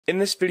In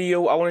this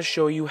video, I want to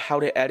show you how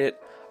to edit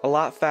a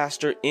lot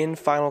faster in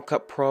Final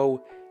Cut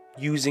Pro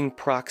using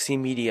Proxy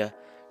Media.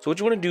 So what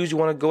you want to do is you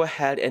want to go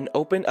ahead and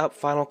open up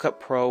Final Cut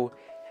Pro,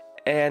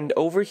 and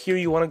over here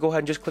you want to go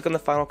ahead and just click on the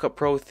Final Cut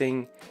Pro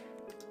thing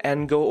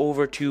and go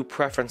over to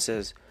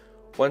Preferences.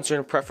 Once you're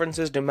in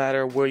Preferences, no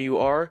matter where you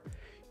are,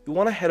 you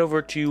want to head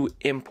over to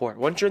Import.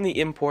 Once you're in the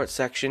Import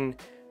section,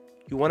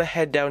 you want to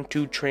head down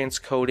to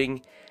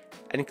Transcoding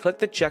and click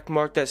the check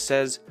mark that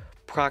says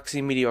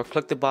Proxy Media, or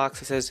click the box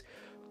that says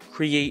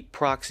Create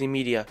Proxy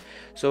Media.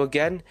 So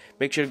again,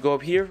 make sure to go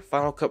up here,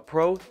 Final Cut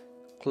Pro,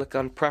 click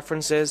on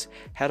Preferences,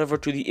 head over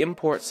to the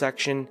Import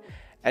section,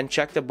 and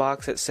check the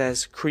box that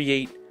says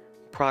Create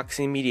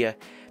Proxy Media.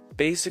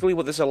 Basically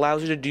what this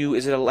allows you to do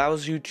is it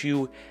allows you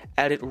to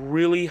edit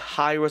really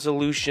high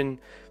resolution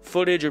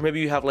footage, or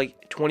maybe you have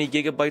like 20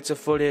 gigabytes of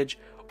footage,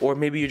 or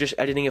maybe you're just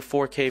editing a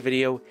 4K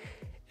video.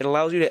 It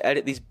allows you to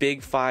edit these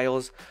big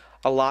files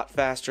a lot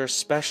faster,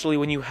 especially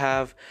when you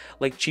have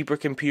like cheaper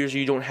computers or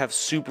you don't have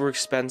super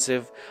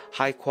expensive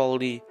high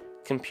quality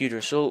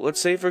computers. So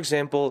let's say, for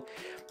example,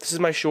 this is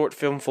my short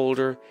film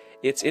folder.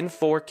 It's in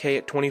 4K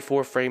at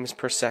 24 frames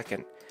per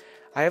second.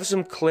 I have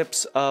some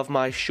clips of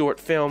my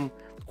short film,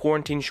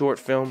 quarantine short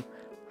film.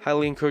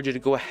 Highly encourage you to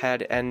go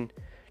ahead and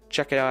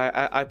check it out.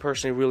 I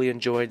personally really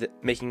enjoyed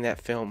making that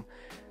film.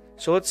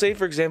 So let's say,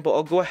 for example,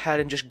 I'll go ahead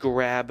and just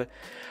grab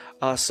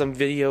some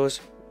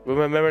videos.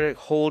 Remember to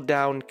hold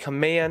down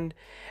Command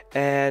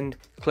and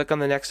click on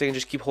the next thing, and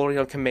just keep holding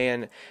down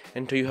Command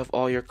until you have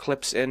all your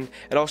clips in.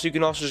 And also, you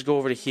can also just go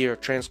over to here,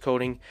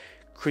 Transcoding,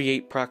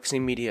 Create Proxy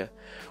Media.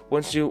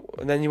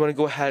 Then you want to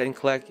go ahead and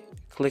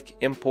click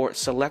Import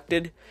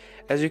Selected.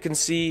 As you can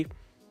see,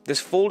 this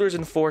folder is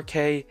in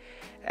 4K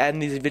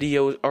and these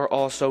videos are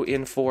also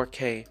in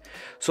 4K.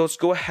 So let's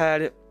go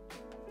ahead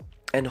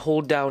and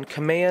hold down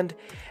Command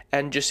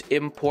and just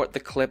import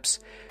the clips.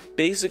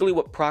 Basically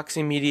what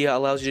Proxy Media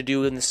allows you to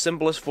do in the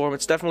simplest form,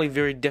 it's definitely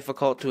very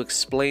difficult to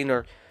explain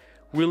or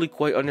really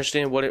quite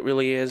understand what it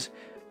really is.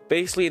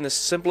 Basically, in the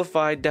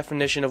simplified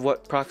definition of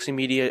what Proxy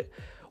Media,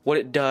 what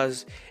it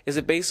does, is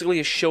it basically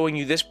is showing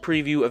you this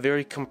preview, a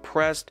very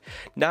compressed,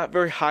 not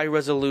very high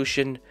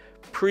resolution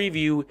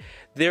preview.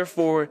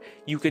 Therefore,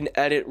 you can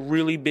edit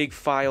really big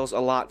files a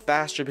lot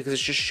faster because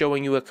it's just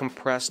showing you a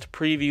compressed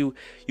preview.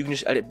 You can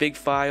just edit big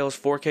files,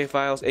 4K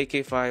files,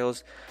 8K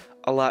files,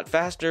 a lot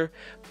faster.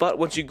 But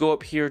once you go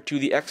up here to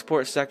the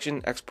export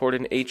section, export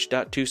in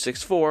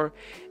H.264,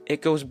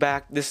 it goes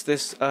back, this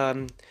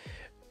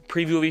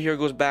preview over here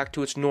goes back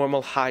to its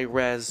normal high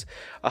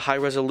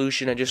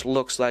resolution, and just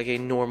looks like a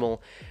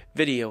normal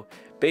video.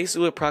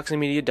 Basically what Proxy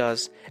Media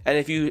does, and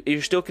if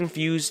you're still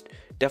confused,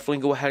 definitely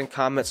go ahead and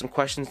comment some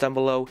questions down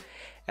below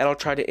and I'll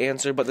try to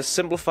answer. But the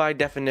simplified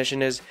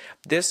definition is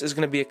this is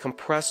going to be a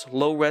compressed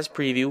low-res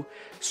preview,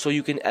 so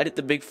you can edit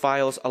the big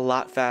files a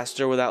lot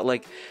faster without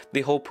like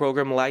the whole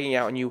program lagging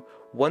out on you.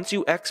 Once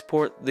you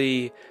export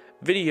the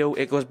video,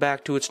 it goes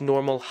back to its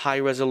normal high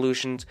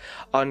resolutions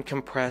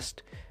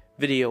uncompressed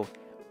video.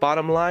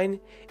 Bottom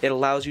line, it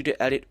allows you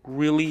to edit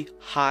really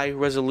high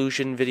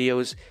resolution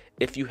videos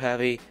if you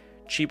have a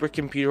cheaper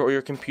computer or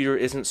your computer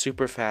isn't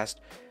super fast.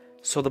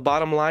 So the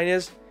bottom line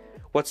is,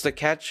 what's the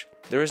catch?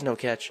 There is no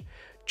catch.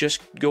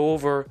 Just go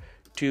over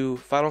to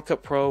Final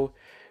Cut Pro,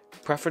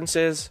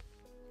 Preferences,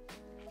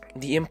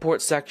 the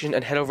Import section,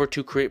 and head over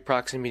to Create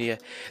Proxy Media.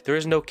 There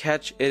is no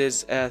catch.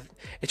 It's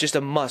just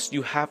a must.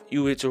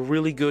 It's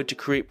really good to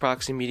create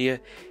Proxy Media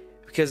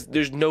because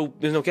there's no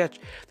catch.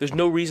 There's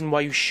no reason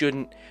why you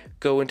shouldn't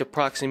go into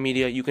Proxy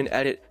Media. You can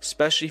edit,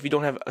 especially if you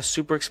don't have a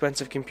super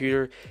expensive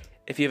computer.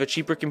 If you have a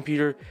cheaper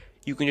computer,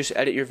 you can just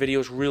edit your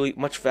videos really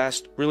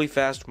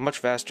fast, much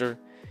faster.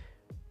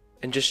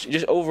 And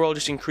just overall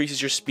just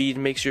increases your speed,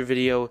 makes your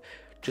video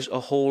just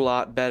a whole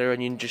lot better,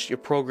 and your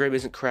program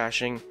isn't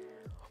crashing.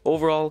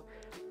 Overall,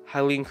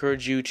 highly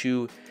encourage you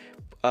to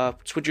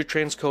switch your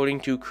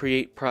transcoding to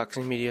Create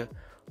Proxy Media.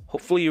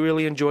 Hopefully you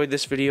really enjoyed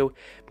this video.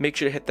 Make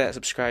sure to hit that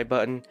subscribe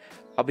button.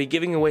 I'll be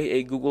giving away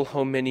a Google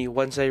Home Mini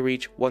once I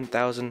reach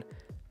 1,000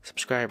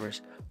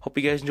 subscribers. Hope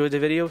you guys enjoyed the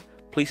video.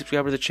 Please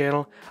subscribe to the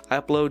channel. I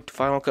upload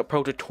Final Cut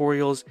Pro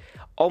tutorials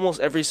almost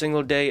every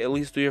single day, at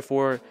least 3 or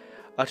 4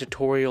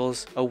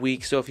 tutorials a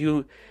week. So if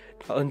you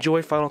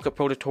enjoy Final Cut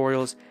Pro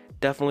tutorials,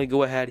 definitely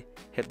go ahead,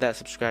 hit that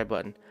subscribe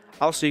button.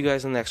 I'll see you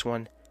guys in the next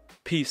one.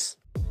 Peace.